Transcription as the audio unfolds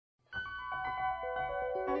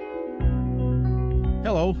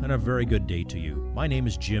Hello, and a very good day to you. My name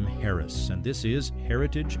is Jim Harris, and this is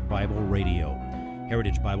Heritage Bible Radio.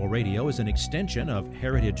 Heritage Bible Radio is an extension of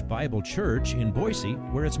Heritage Bible Church in Boise,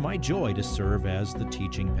 where it's my joy to serve as the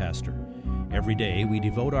teaching pastor. Every day, we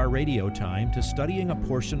devote our radio time to studying a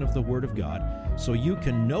portion of the Word of God so you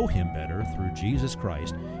can know Him better through Jesus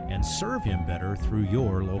Christ and serve Him better through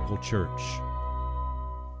your local church.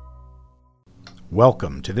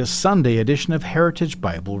 Welcome to this Sunday edition of Heritage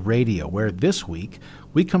Bible Radio, where this week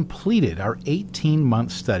we completed our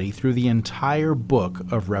 18-month study through the entire book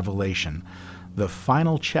of Revelation, the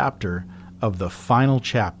final chapter of the final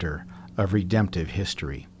chapter of redemptive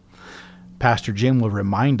history. Pastor Jim will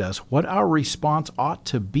remind us what our response ought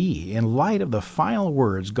to be in light of the final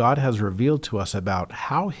words God has revealed to us about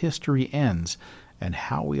how history ends and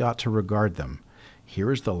how we ought to regard them.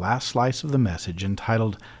 Here is the last slice of the message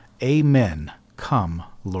entitled, Amen. Come,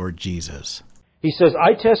 Lord Jesus. He says,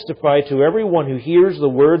 I testify to everyone who hears the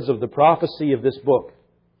words of the prophecy of this book.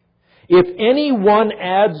 If anyone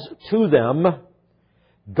adds to them,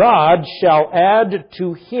 God shall add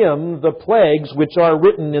to him the plagues which are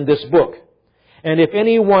written in this book. And if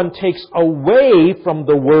anyone takes away from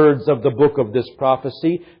the words of the book of this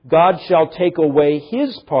prophecy, God shall take away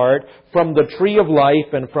his part from the tree of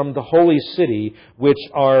life and from the holy city which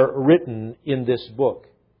are written in this book.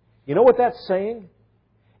 You know what that's saying?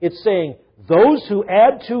 It's saying those who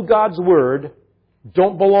add to God's Word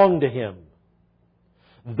don't belong to Him.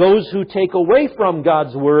 Those who take away from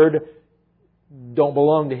God's Word don't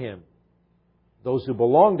belong to Him. Those who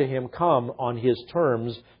belong to Him come on His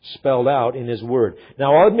terms spelled out in His Word.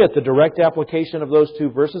 Now, I'll admit the direct application of those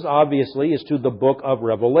two verses, obviously, is to the book of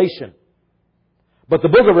Revelation. But the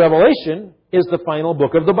book of Revelation is the final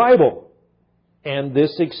book of the Bible. And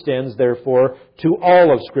this extends, therefore, to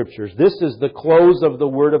all of Scriptures. This is the close of the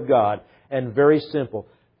Word of God. And very simple.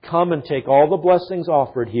 Come and take all the blessings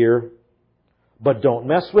offered here, but don't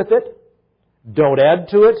mess with it, don't add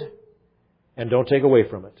to it, and don't take away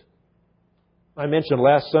from it. I mentioned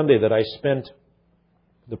last Sunday that I spent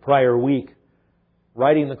the prior week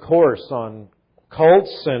writing the course on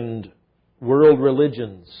cults and world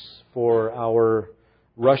religions for our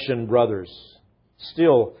Russian brothers.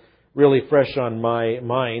 Still really fresh on my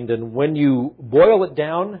mind. And when you boil it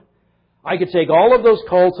down, I could take all of those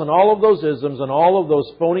cults and all of those isms and all of those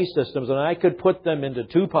phony systems and I could put them into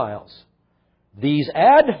two piles. These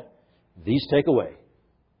add, these take away.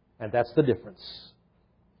 And that's the difference.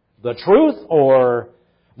 The truth, or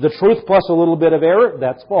the truth plus a little bit of error,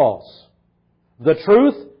 that's false. The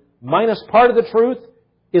truth minus part of the truth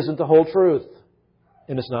isn't the whole truth.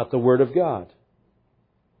 And it's not the Word of God.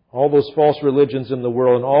 All those false religions in the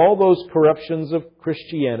world and all those corruptions of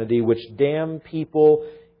Christianity which damn people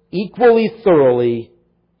equally thoroughly,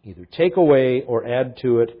 either take away or add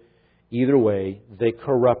to it. Either way, they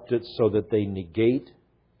corrupt it so that they negate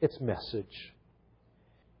its message.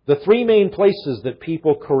 The three main places that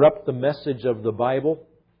people corrupt the message of the Bible,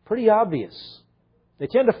 pretty obvious. They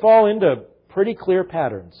tend to fall into pretty clear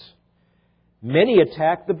patterns. Many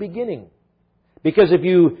attack the beginning. Because if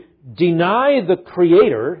you deny the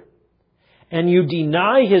Creator, and you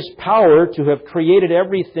deny His power to have created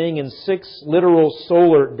everything in 6 literal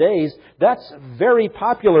solar days, that's very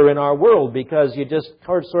popular in our world because you just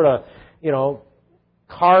sort of,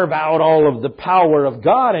 carve out all of the power of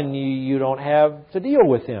God and you don't have to deal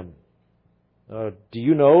with Him. Do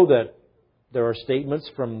you know that there are statements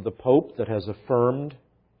from the Pope that has affirmed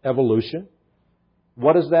evolution?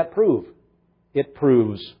 What does that prove? It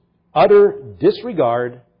proves utter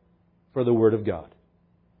disregard for the Word of God,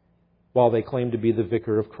 while they claim to be the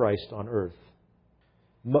vicar of Christ on earth.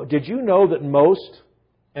 Did you know that most,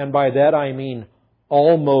 and by that I mean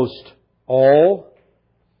almost all,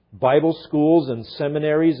 Bible schools and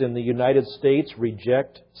seminaries in the United States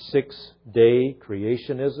reject 6-day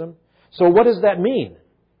creationism? So what does that mean?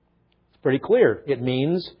 It's pretty clear. It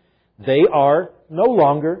means they are no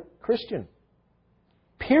longer Christian.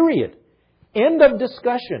 Period. End of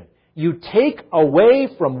discussion. You take away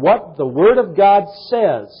from what the Word of God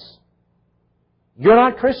says, you're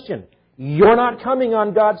not Christian. You're not coming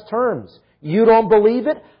on God's terms. You don't believe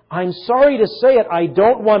it? I'm sorry to say it. I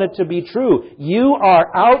don't want it to be true. You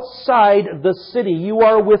are outside the city. You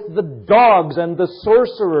are with the dogs and the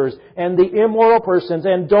sorcerers and the immoral persons.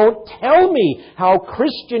 And don't tell me how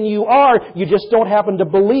Christian you are. You just don't happen to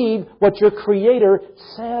believe what your Creator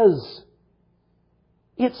says.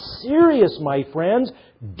 It's serious, my friends.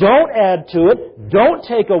 Don't add to it. Don't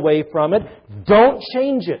take away from it. Don't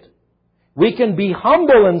change it. We can be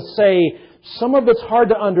humble and say, some of it's hard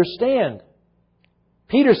to understand.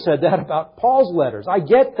 Peter said that about Paul's letters. I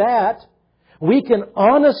get that. We can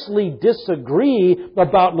honestly disagree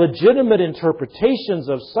about legitimate interpretations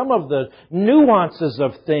of some of the nuances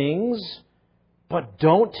of things, but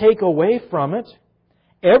don't take away from it.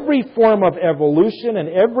 Every form of evolution and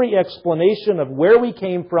every explanation of where we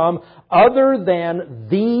came from, other than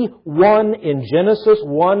the one in Genesis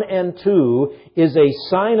 1 and 2, is a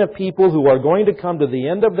sign of people who are going to come to the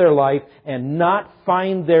end of their life and not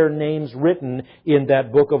find their names written in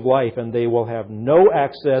that book of life, and they will have no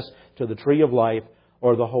access to the tree of life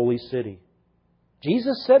or the holy city.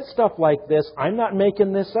 Jesus said stuff like this. I'm not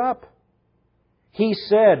making this up. He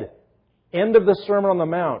said, end of the Sermon on the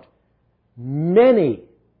Mount, many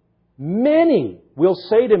will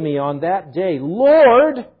say to me on that day,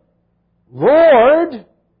 Lord, Lord,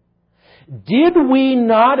 did we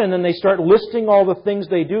not, and then they start listing all the things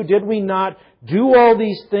they do, did we not do all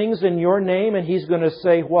these things in your name? And He's going to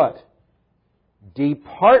say what?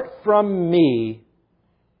 Depart from me,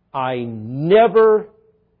 I never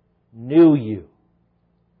knew you.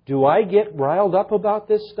 Do I get riled up about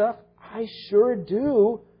this stuff? I sure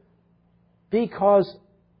do. Because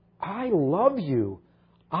I love you.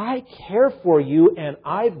 I care for you, and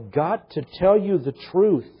I've got to tell you the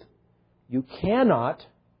truth. You cannot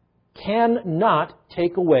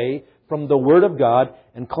take away from the Word of God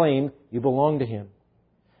and claim you belong to Him.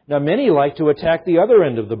 Now, many like to attack the other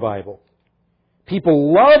end of the Bible.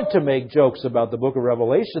 People love to make jokes about the book of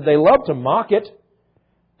Revelation. They love to mock it.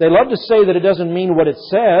 They love to say that it doesn't mean what it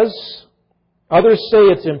says. Others say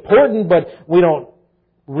it's important, but we don't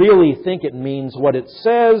really think it means what it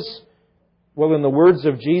says. Well, in the words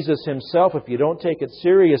of Jesus Himself, if you don't take it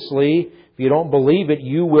seriously, if you don't believe it,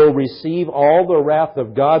 you will receive all the wrath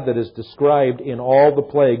of God that is described in all the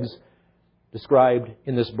plagues described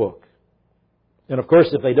in this book. And of course,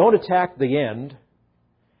 if they don't attack the end,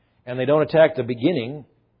 and they don't attack the beginning,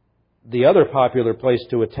 the other popular place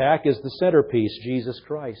to attack is the centerpiece, Jesus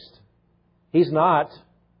Christ. He's not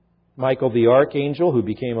Michael the Archangel who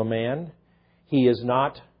became a man. He is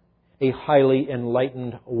not a highly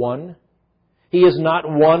enlightened one. He is not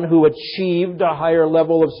one who achieved a higher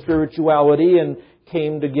level of spirituality and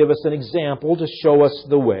came to give us an example to show us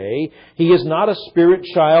the way. He is not a spirit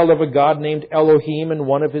child of a God named Elohim and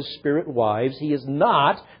one of His spirit wives. He is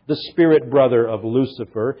not the spirit brother of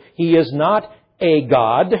Lucifer. He is not a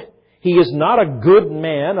God. He is not a good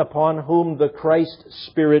man upon whom the Christ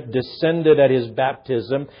Spirit descended at His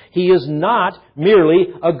baptism. He is not merely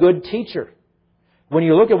a good teacher. When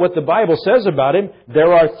you look at what the Bible says about Him,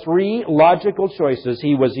 there are three logical choices.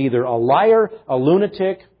 He was either a liar, a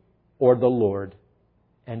lunatic, or the Lord.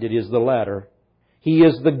 And it is the latter. He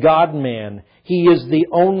is the God-man. He is the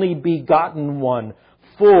only begotten one,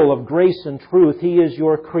 full of grace and truth. He is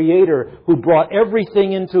your Creator who brought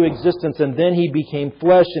everything into existence, and then He became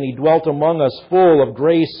flesh and He dwelt among us full of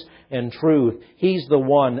grace and truth. He's the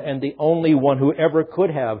one and the only one who ever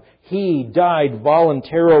could have. He died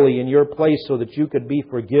voluntarily in your place so that you could be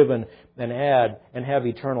forgiven and have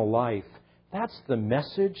eternal life. That's the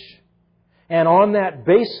message. And on that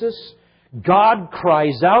basis, God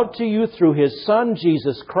cries out to you through His Son,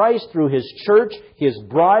 Jesus Christ, through His church, His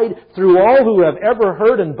bride, through all who have ever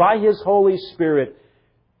heard, and by His Holy Spirit,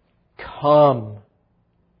 come.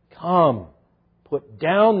 Come. Put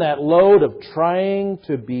down that load of trying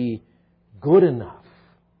to be good enough.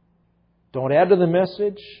 Don't add to the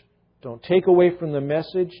message. Don't take away from the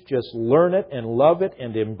message. Just learn it and love it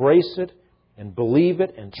and embrace it and believe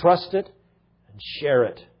it and trust it and share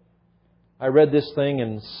it. I read this thing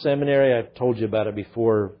in seminary. I've told you about it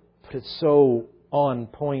before, but it's so on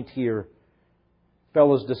point here.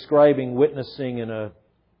 Fellow's describing witnessing in a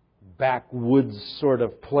backwoods sort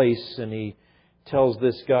of place, and he tells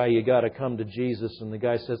this guy, you got to come to Jesus. And the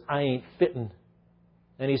guy says, I ain't fitting.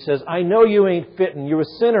 And he says, I know you ain't fitting. You're a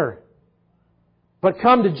sinner. But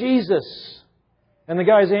come to Jesus. And the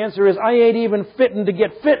guy's answer is, I ain't even fitting to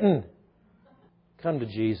get fitting. Come to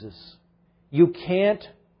Jesus. You can't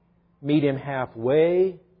meet Him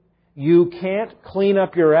halfway. You can't clean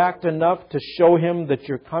up your act enough to show Him that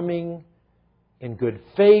you're coming in good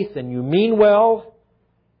faith and you mean well.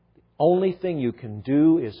 The only thing you can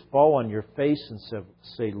do is fall on your face and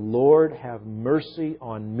say, Lord, have mercy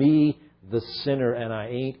on me, the sinner, and I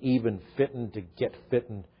ain't even fitting to get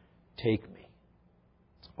fitting. Take me.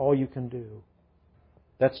 That's all you can do.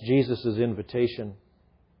 That's Jesus' invitation.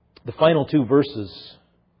 The final two verses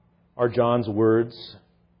are John's words.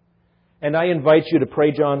 And I invite you to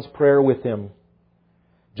pray John's prayer with him.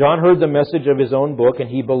 John heard the message of his own book and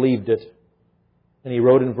he believed it. And he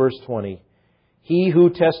wrote in verse 20, He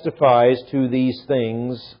who testifies to these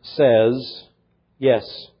things says, Yes,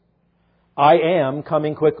 I am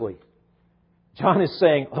coming quickly. John is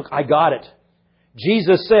saying, look, I got it.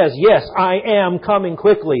 Jesus says, yes, I am coming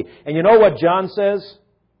quickly. And you know what John says?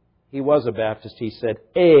 He was a Baptist. He said,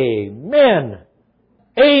 Amen.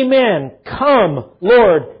 Amen. Come,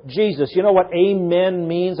 Lord Jesus. You know what amen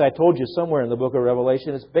means? I told you somewhere in the book of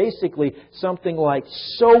Revelation. It's basically something like,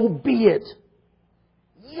 so be it.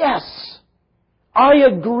 Yes. I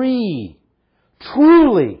agree.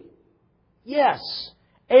 Truly. Yes.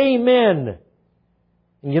 Amen.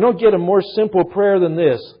 And you don't get a more simple prayer than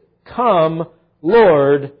this. Come,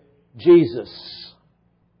 Lord Jesus.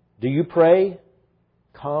 Do you pray?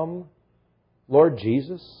 Come, Lord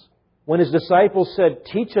Jesus. When His disciples said,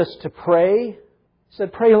 teach us to pray, He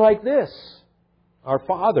said, pray like this. Our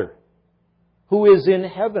Father, who is in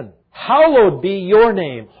heaven, hallowed be your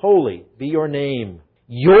name. Holy be your name.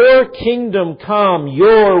 Your kingdom come,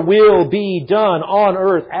 your will be done on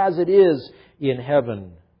earth as it is in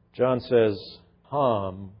heaven. John says,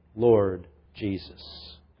 come, Lord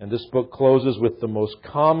Jesus. And this book closes with the most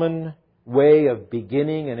common way of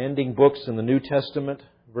beginning and ending books in the New Testament.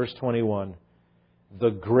 Verse 21. The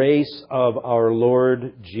grace of our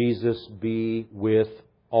Lord Jesus be with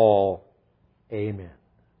all. Amen.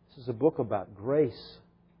 This is a book about grace.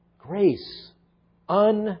 Grace.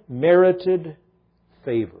 Unmerited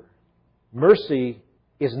favor. Mercy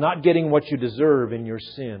is not getting what you deserve in your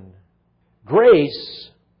sin.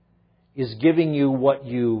 Grace is giving you what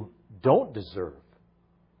you don't deserve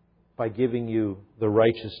by giving you the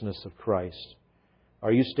righteousness of Christ.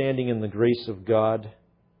 Are you standing in the grace of God?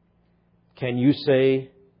 Can you say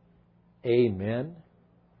Amen?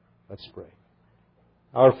 Let's pray.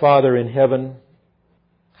 Our Father in heaven,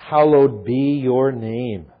 hallowed be your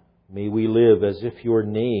name. May we live as if your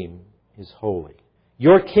name is holy.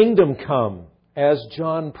 Your kingdom come, as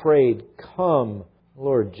John prayed. Come,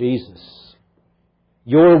 Lord Jesus.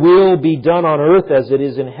 Your will be done on earth as it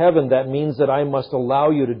is in heaven. That means that I must allow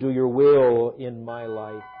you to do your will in my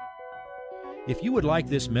life. If you would like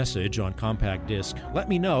this message on compact disc, let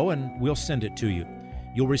me know and we'll send it to you.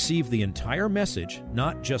 You'll receive the entire message,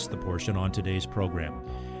 not just the portion on today's program.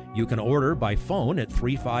 You can order by phone at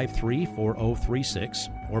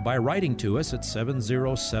 353-4036 or by writing to us at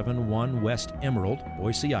 7071 West Emerald,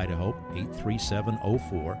 Boise, Idaho,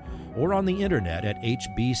 83704, or on the internet at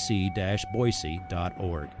hbc-boise.org.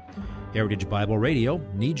 Heritage Bible Radio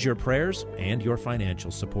needs your prayers and your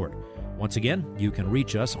financial support. Once again, you can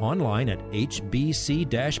reach us online at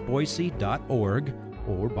hbc-boise.org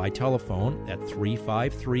or by telephone at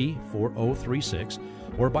 353-4036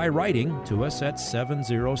 or by writing to us at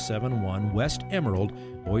 7071 West Emerald,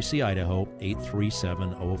 Boise, Idaho,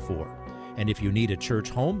 83704. And if you need a church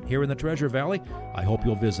home here in the Treasure Valley, I hope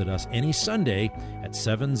you'll visit us any Sunday at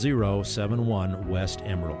 7071 West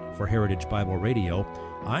Emerald. For Heritage Bible Radio,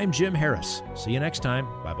 I'm Jim Harris. See you next time.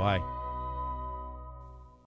 Bye-bye.